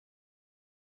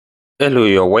Hello,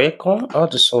 you're welcome. How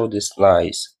to solve this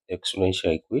nice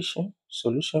exponential equation?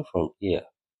 Solution from here.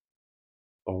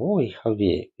 From what we have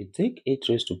here, we take 8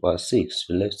 raised to power 6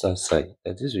 to the left hand side.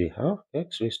 That is, we have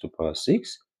x raised to power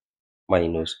 6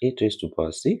 minus 8 raised to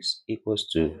power 6 equals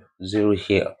to 0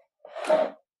 here.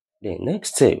 Then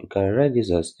next step, we can write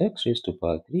this as x raised to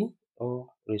power 3 or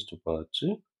raised to power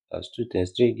 2 as 2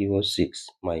 times 3 gives us 6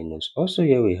 minus. Also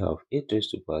here we have 8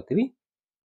 raised to power 3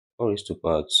 or raised to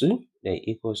power 2 then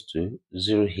equals to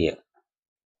 0 here.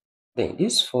 Then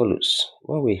this follows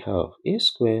what we have a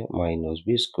square minus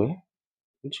b square,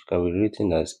 which can be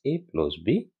written as a plus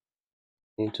b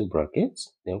into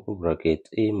brackets, then open bracket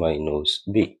a minus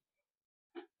b.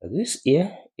 This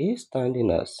here a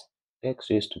standing as x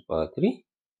raised to power 3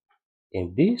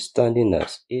 and b standing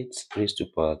as 8 raised to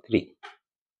power 3.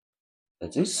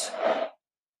 That is,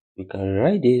 we can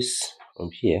write this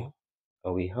from here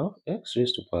and we have x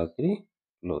raised to power 3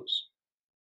 plus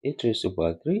 8 raised to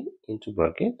power 3 into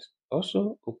bracket,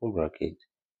 also open bracket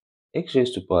x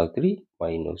raised to power 3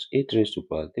 minus 8 raised to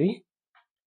power 3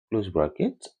 close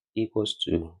bracket equals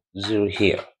to 0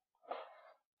 here.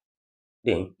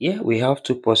 Then here we have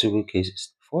two possible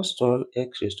cases. First one,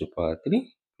 x raised to power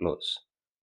 3 plus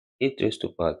 8 raised to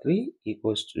power 3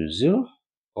 equals to 0,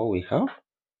 or we have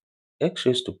x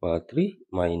raised to power 3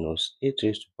 minus 8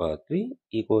 raised to power 3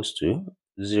 equals to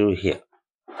 0 here.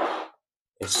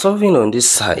 And solving on this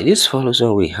side, this follows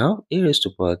when we have a raised to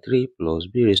power 3 plus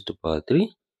b raised to power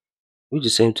 3, which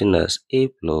is the same thing as a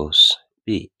plus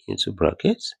b into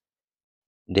brackets,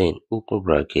 then open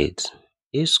bracket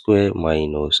a square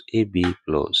minus ab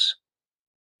plus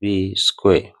b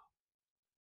square.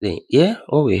 Then here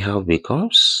all we have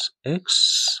becomes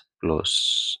x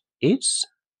plus 8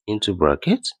 into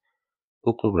bracket,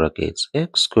 open bracket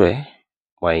x square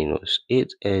minus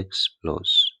 8x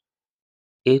plus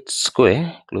 8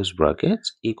 square close bracket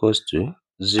equals to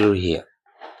 0 here.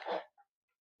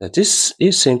 That is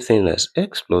the same thing as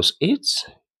x plus 8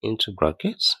 into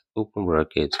brackets, open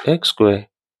bracket x square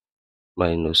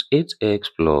minus 8x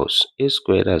plus a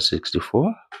squared at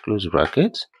 64 close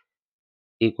bracket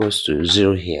equals to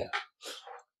 0 here.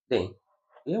 Then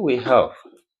here we have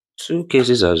two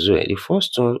cases as well. The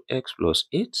first one, x plus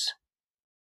 8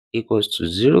 equals to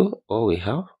 0, or we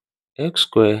have x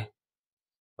squared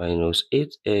minus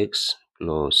 8x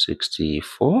plus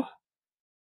 64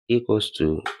 equals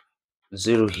to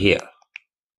 0 here.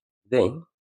 Then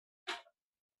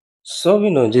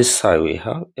solving on this side, we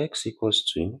have x equals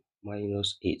to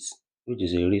minus 8, which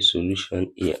is a real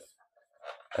solution here.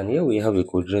 And here we have a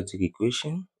quadratic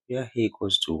equation where a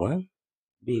equals to 1,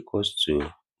 b equals to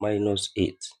minus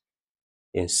 8,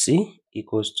 and c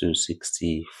equals to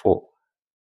 64.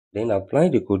 Then apply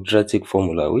the quadratic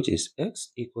formula, which is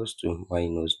x equals to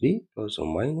minus b plus or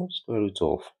minus square root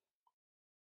of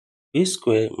b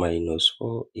squared minus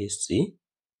 4ac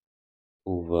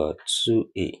over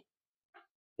 2a.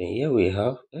 Then here we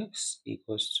have x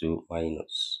equals to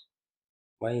minus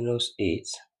 8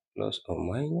 plus or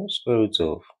minus square root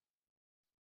of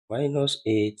minus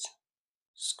 8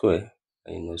 square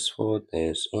minus 4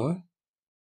 times 1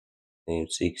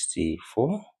 times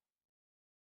 64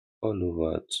 all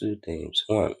over 2 times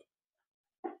 1.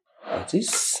 That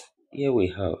is, here we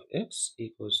have x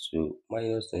equals to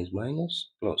minus times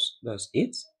minus plus, that's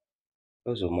 8,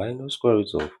 plus or minus square root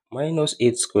of minus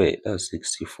 8 squared, that's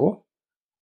 64,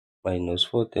 minus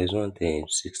 4 times 1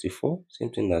 times 64, same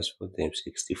thing as 4 times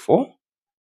 64,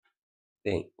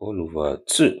 then all over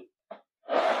 2.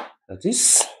 That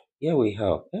is, here we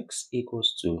have x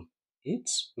equals to 8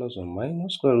 plus or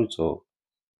minus square root of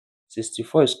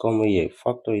 64 is common here,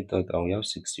 factor it out and we have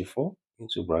 64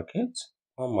 into bracket,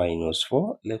 1 minus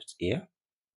 4 left here,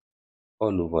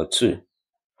 all over 2.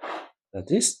 That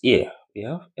is, here we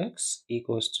have x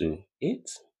equals to 8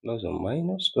 plus or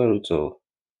minus square root of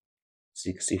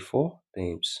 64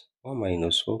 times 1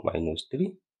 minus 4 minus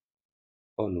 3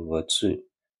 all over 2.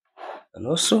 And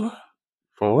also,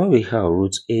 from when we have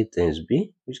root a times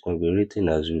b, which can be written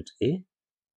as root a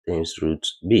times root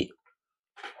b,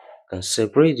 can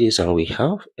separate this and we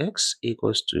have x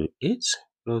equals to 8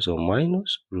 plus or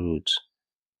minus root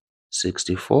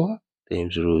 64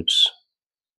 times root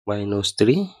minus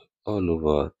 3 all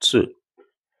over 2.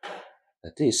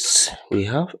 That is, we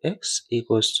have x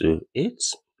equals to 8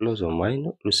 plus or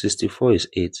minus root 64 is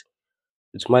 8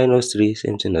 with minus 3,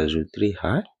 same thing as root 3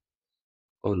 high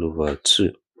all over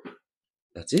 2.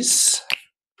 That is,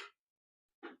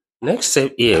 next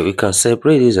step here, we can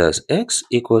separate this as x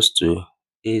equals to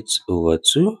 8 over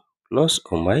 2 plus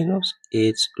or minus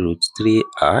 8 root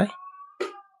 3i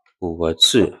over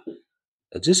 2.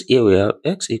 This here we have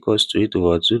x equals to 8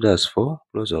 over 2, that's 4,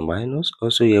 plus or minus.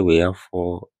 Also here we have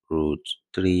 4 root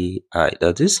 3i.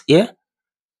 That is here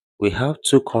we have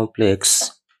two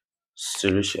complex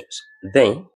solutions.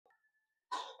 Then,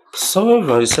 solving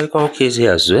from the second case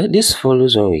here as well, this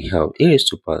follows when we have a raised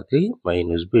to power 3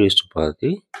 minus b raised to power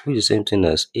 3, which is the same thing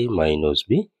as a minus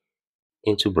b,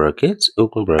 into brackets,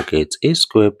 open brackets, a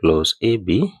square plus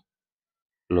ab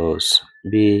plus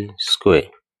b square.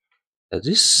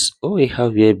 This, all we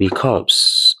have here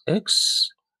becomes x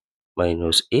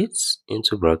minus 8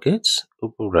 into brackets,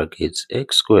 open brackets,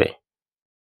 x square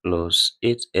plus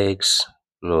 8x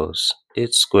plus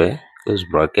 8 square close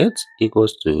bracket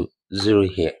equals to 0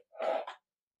 here.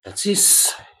 That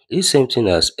is the same thing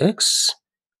as x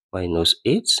minus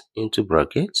 8 into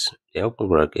brackets, the open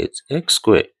bracket, x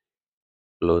square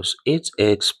plus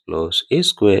 8x plus a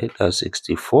square, that's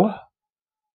 64,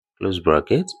 close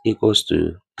bracket equals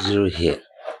to 0 here.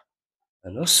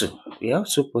 And also, we have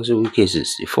two possible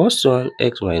cases. The first one,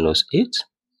 x minus 8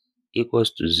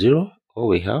 equals to 0, or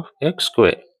we have x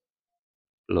squared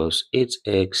plus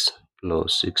 8x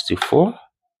plus 64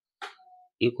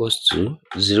 equals to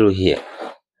 0 here.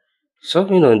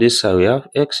 Solving on this side, we have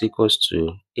x equals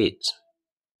to 8,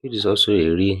 which is also a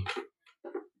real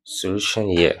solution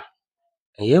here.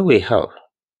 And here we have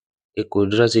a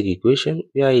quadratic equation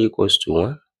where a equals to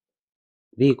 1,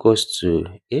 b equals to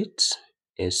 8,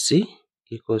 and c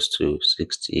equals to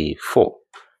 64.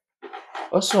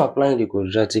 Also applying the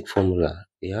quadratic formula,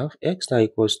 we have x now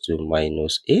equals to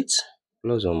minus 8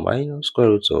 plus or minus square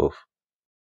root of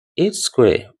 8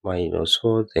 square minus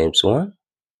 4 times 1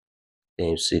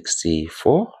 times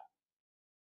 64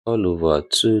 all over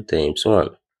 2 times 1.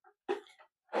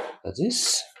 That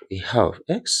is, we have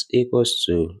x equals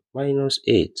to minus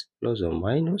 8 plus or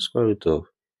minus square root of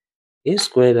 8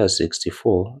 squared as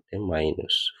 64, then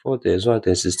minus 4 times 1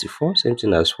 times 64, same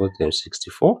thing as 4 times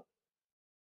 64,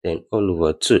 then all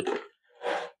over 2.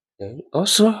 Then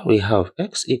also we have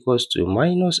x equals to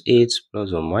minus 8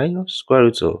 plus or minus square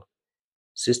root of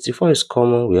 64 is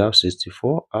common, we have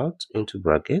 64 out into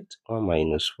bracket, 1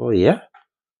 minus 4 here,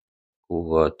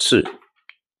 over 2.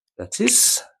 That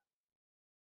is,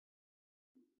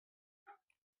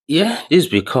 here this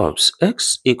becomes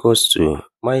x equals to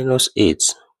minus 8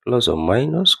 plus or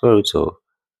minus square root of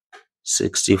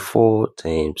 64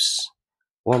 times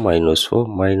 1 minus 4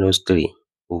 minus 3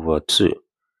 over 2.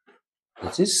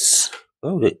 That is,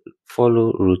 when we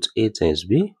follow root a times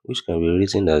b, which can be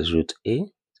written as root a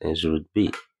times root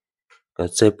b, can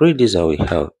separate this and we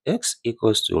have x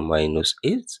equals to minus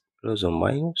 8 plus or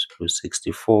minus root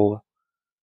 64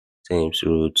 times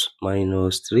root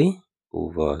minus 3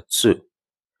 over 2.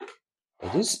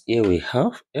 And this here we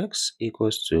have x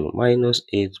equals to minus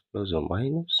 8 plus or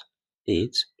minus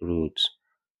 8 root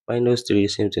minus 3,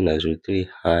 same thing as root 3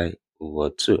 high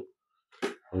over 2.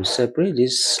 We separate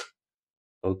this,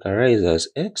 we can write as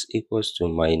x equals to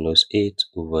minus 8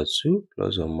 over 2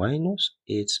 plus or minus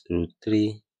 8 root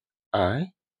 3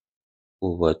 I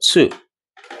over 2.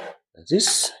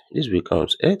 This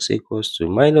becomes x equals to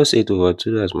minus 8 over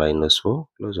 2, that's minus 4,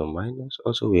 plus or minus.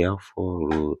 Also we have 4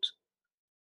 root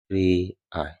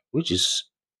 3i, which is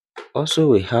also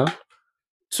we have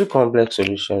two complex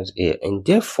solutions here. And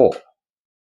therefore,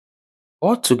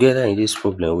 altogether in this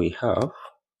problem, we have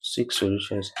 6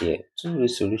 solutions here, 2 real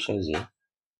solutions here,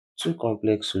 2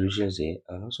 complex solutions here,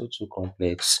 and also 2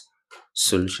 complex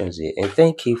solutions here. And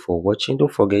thank you for watching.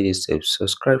 Don't forget to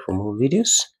subscribe for more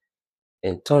videos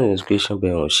and turn on the notification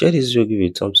bell on. Share this video, give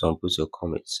it a thumbs up, and put your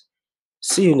comments.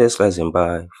 See you next class and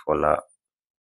bye for now.